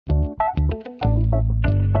Hey,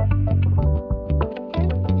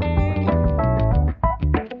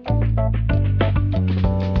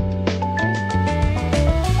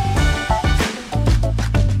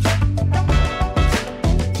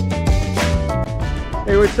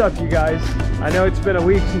 what's up, you guys? I know it's been a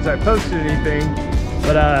week since I posted anything,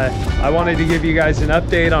 but I wanted to give you guys an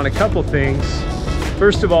update on a couple things.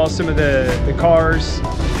 First of all, some of the cars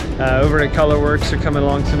over at Kolorwerks are coming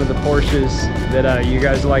along, some of the Porsches that you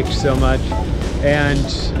guys liked so much. And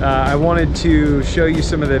I wanted to show you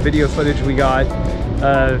some of the video footage we got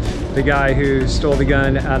of the guy who stole the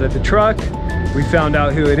gun out of the truck. We found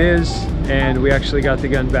out who it is, and we actually got the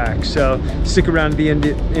gun back. So stick around to the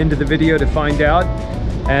end of the video to find out.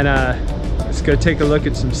 And let's go take a look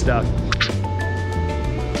at some stuff.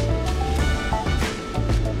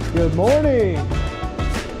 Good morning.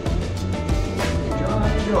 Hey John,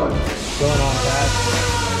 how you doing? What's going on, Pat?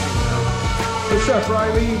 What's up,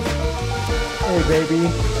 Riley? Hey, baby.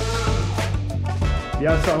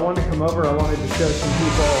 Yeah, so I wanted to come over. I wanted to show some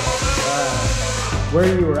people where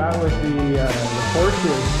you were at with the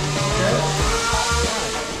Porsches.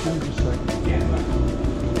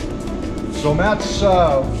 So Matt's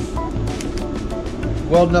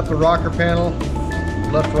welding up the rocker panel,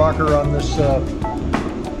 left rocker on this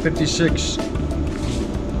 56,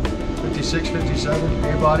 57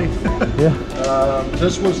 A body. Yeah.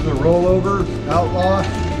 This was the rollover Outlaw. I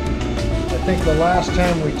think the last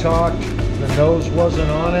time we talked, the nose wasn't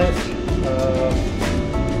on it.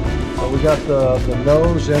 But we got the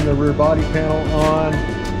nose and the rear body panel on.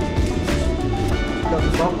 Got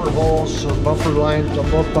the bumper holes, so bumper lines,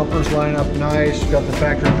 both bumpers line up nice. Got the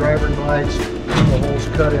factory driver lights, the holes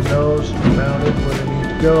cut in those, mounted where they need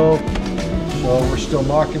to go. So we're still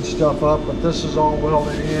mocking stuff up, but this is all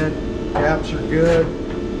welded in. Gaps are good.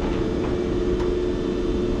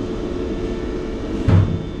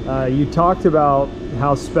 You talked about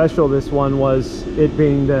how special this one was, it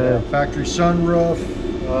being the factory sunroof,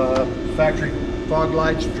 factory fog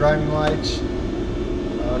lights, driving lights.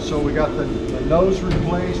 So we got the nose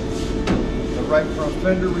replaced, the right front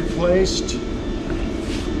fender replaced,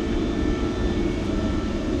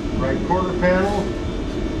 right quarter panel,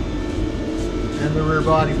 and the rear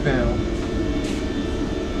body panel.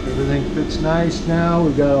 Everything fits nice now.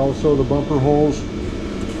 We've got also the bumper holes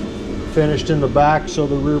finished in the back, so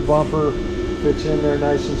the rear bumper fits in there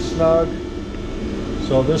nice and snug.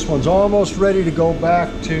 So this one's almost ready to go back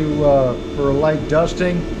to for a light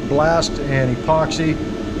dusting, blast, and epoxy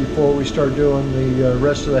before we start doing the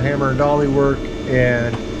rest of the hammer and dolly work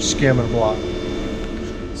and skim and block.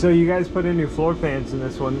 So you guys put in new floor pans in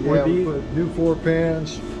this one. Yeah, we put new floor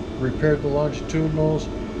pans, repaired the longitudinals.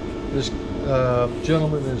 This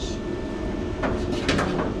gentleman is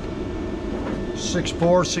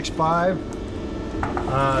 6'4", 6'5".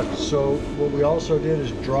 So what we also did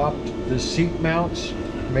is dropped the seat mounts,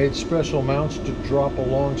 made special mounts to drop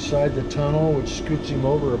alongside the tunnel, which scoots him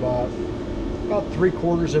over about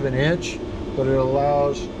 3/4 of an inch, but it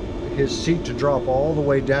allows his seat to drop all the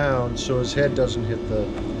way down so his head doesn't hit the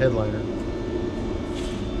headliner.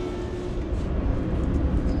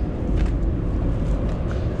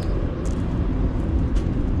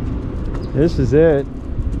 This is it.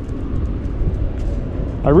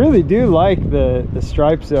 I really do like the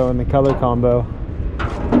stripes though and the color combo.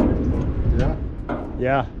 Yeah.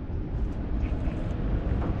 Yeah.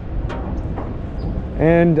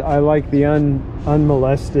 And I like the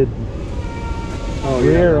unmolested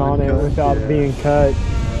rear on it without being cut.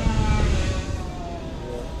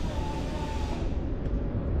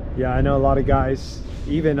 Yeah, I know a lot of guys,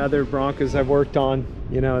 even other Broncos I've worked on,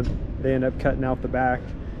 you know, they end up cutting out the back.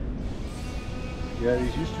 Yeah,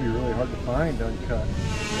 these used to be really hard to find uncut.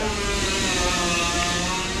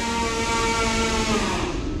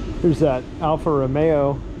 There's that Alfa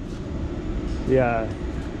Romeo, yeah,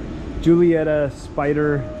 Giulietta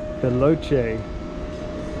Spider Veloce.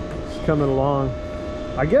 It's coming along.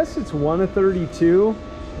 I guess it's 1 of 32.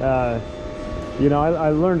 You know, I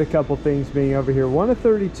learned a couple things being over here. 1 of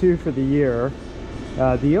 32 for the year.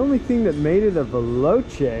 The only thing that made it a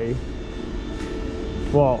Veloce,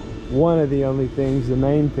 well, one of the only things, the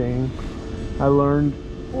main thing I learned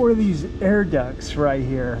were these air ducts right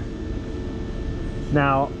here.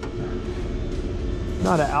 Now,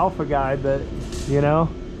 not an Alfa guy, but you know,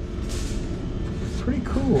 pretty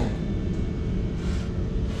cool.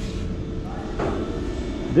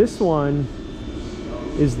 This one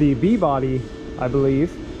is the B body, I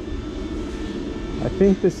believe. I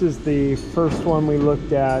think this is the first one we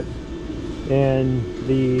looked at in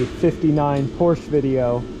the 59 Porsche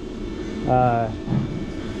video.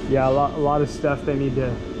 Yeah, a lot of stuff they need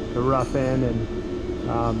to rough in and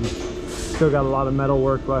Still got a lot of metal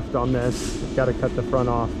work left on this. Got to cut the front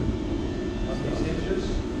off.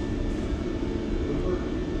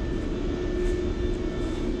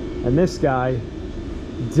 And this guy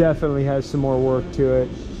definitely has some more work to it.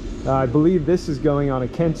 I believe this is going on a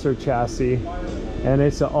Kenser chassis, and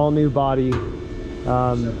it's an all-new body.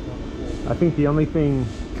 I think the only thing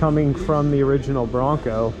coming from the original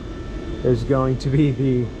Bronco is going to be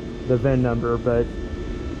the VIN number, but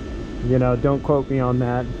you know, don't quote me on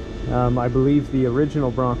that. I believe the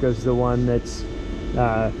original Bronco is the one that's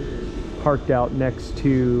parked out next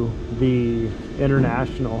to the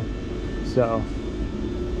International. So,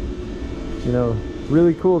 you know,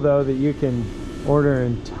 really cool though that you can order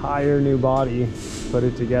an entire new body, put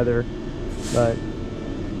it together. But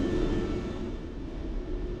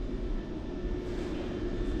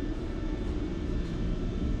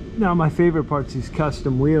now my favorite part's these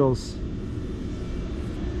custom wheels.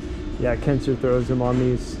 Yeah, Kenser throws them on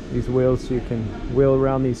these wheels so you can wheel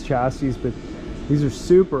around these chassis, but these are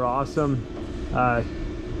super awesome.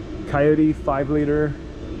 Coyote 5-liter,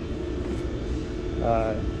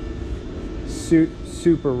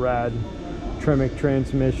 super rad Tremec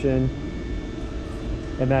transmission,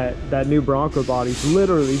 and that new Bronco body's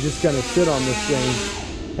literally just gonna sit on this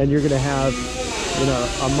thing, and you're gonna have, you know,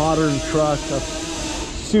 a modern truck, a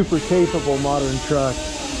super capable modern truck.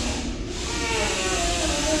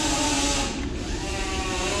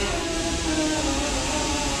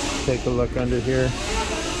 Take a look under here.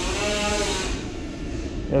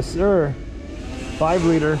 Yes sir,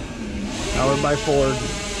 5-liter, powered by Ford.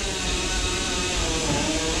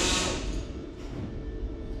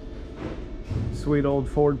 Sweet old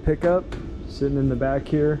Ford pickup sitting in the back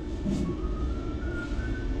here.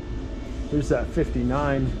 There's that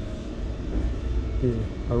 59, the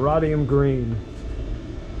rhodium green.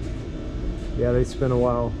 Yeah, they spent a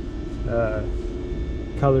while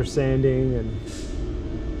color sanding, and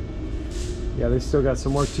yeah, they still got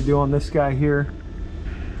some work to do on this guy here.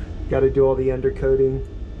 Got to do all the undercoating.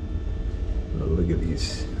 Oh, look at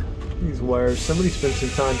these wires. Somebody spent some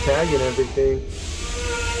time tagging everything.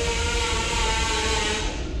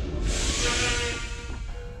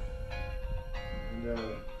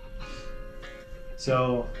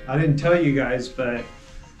 So I didn't tell you guys, but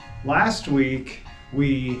last week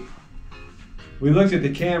we looked at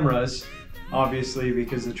the cameras, obviously,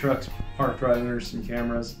 because the truck's parked right under some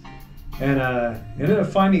cameras, and ended up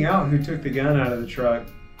finding out who took the gun out of the truck.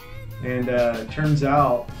 And turns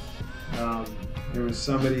out it was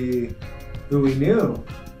somebody who we knew,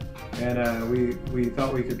 and we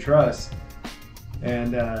thought we could trust.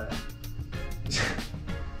 And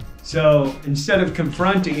so instead of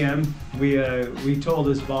confronting him, we told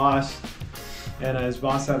his boss, and his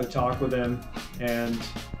boss had a talk with him, and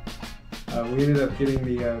we ended up getting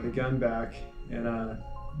the gun back. And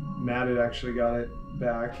Matt had actually got it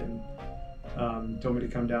back, and told me to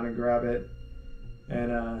come down and grab it.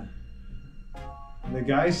 And the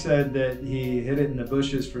guy said that he hid it in the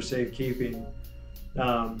bushes for safekeeping,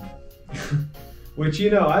 which,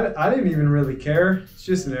 you know, I didn't even really care. It's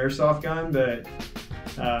just an airsoft gun, but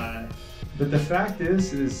the fact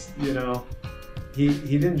is, you know, he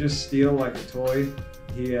didn't just steal like a toy.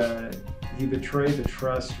 He betrayed the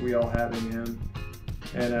trust we all had in him,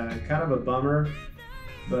 and kind of a bummer,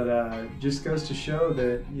 but just goes to show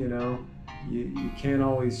that, you know, you can't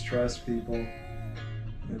always trust people.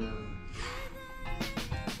 And,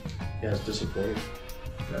 yeah, it's disappointing.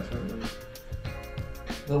 Definitely.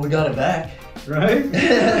 But we got it back. Right?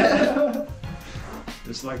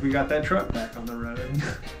 Just like we got that truck back on the road.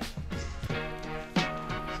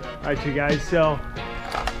 Alright, you guys, so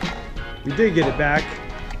we did get it back,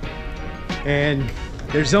 and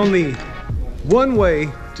there's only one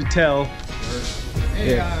way to tell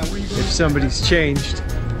if somebody's changed.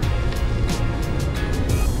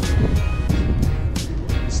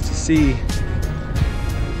 It's to see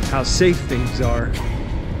how safe things are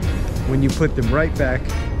when you put them right back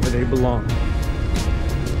where they belong.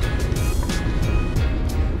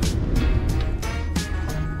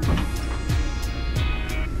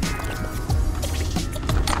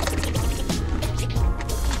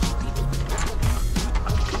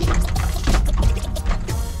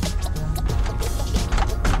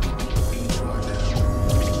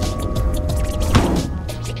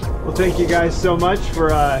 Well, thank you guys so much for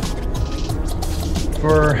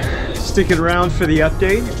sticking around for the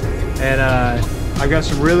update, and I got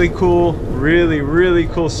some really cool, really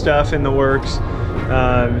cool stuff in the works.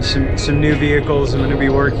 Some new vehicles I'm going to be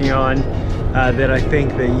working on that I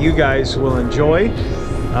think that you guys will enjoy.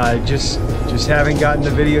 Just haven't gotten the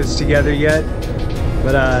videos together yet,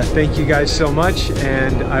 but thank you guys so much,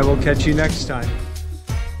 and I will catch you next time.